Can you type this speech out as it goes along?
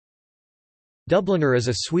Dubliner is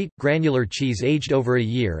a sweet, granular cheese aged over a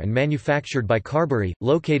year and manufactured by Carbery,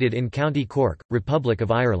 located in County Cork, Republic of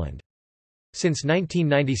Ireland. Since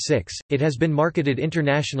 1996, it has been marketed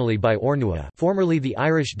internationally by Ornua, formerly the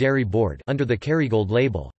Irish Dairy Board, under the Kerrygold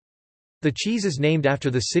label. The cheese is named after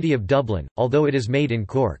the city of Dublin, although it is made in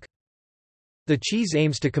Cork. The cheese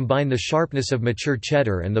aims to combine the sharpness of mature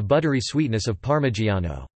cheddar and the buttery sweetness of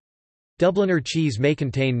Parmigiano. Dubliner cheese may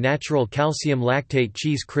contain natural calcium lactate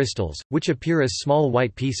cheese crystals, which appear as small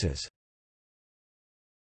white pieces.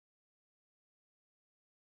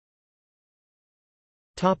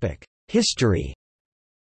 History.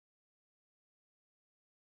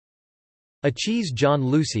 A cheese John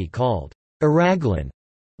Lucy called Araglan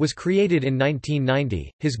was created in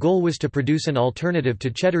 1990. His goal was to produce an alternative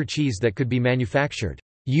to cheddar cheese that could be manufactured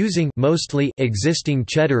using mostly existing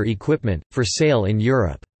cheddar equipment for sale in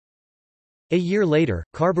Europe. A year later,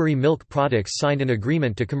 Carbery Milk Products signed an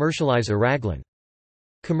agreement to commercialize Araglan.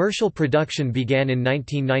 Commercial production began in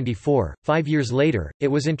 1994. 5 years later, it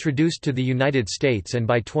was introduced to the United States, and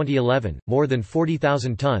by 2011, more than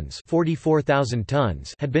 40,000 tons (44,000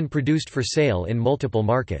 tons) had been produced for sale in multiple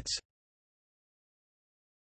markets.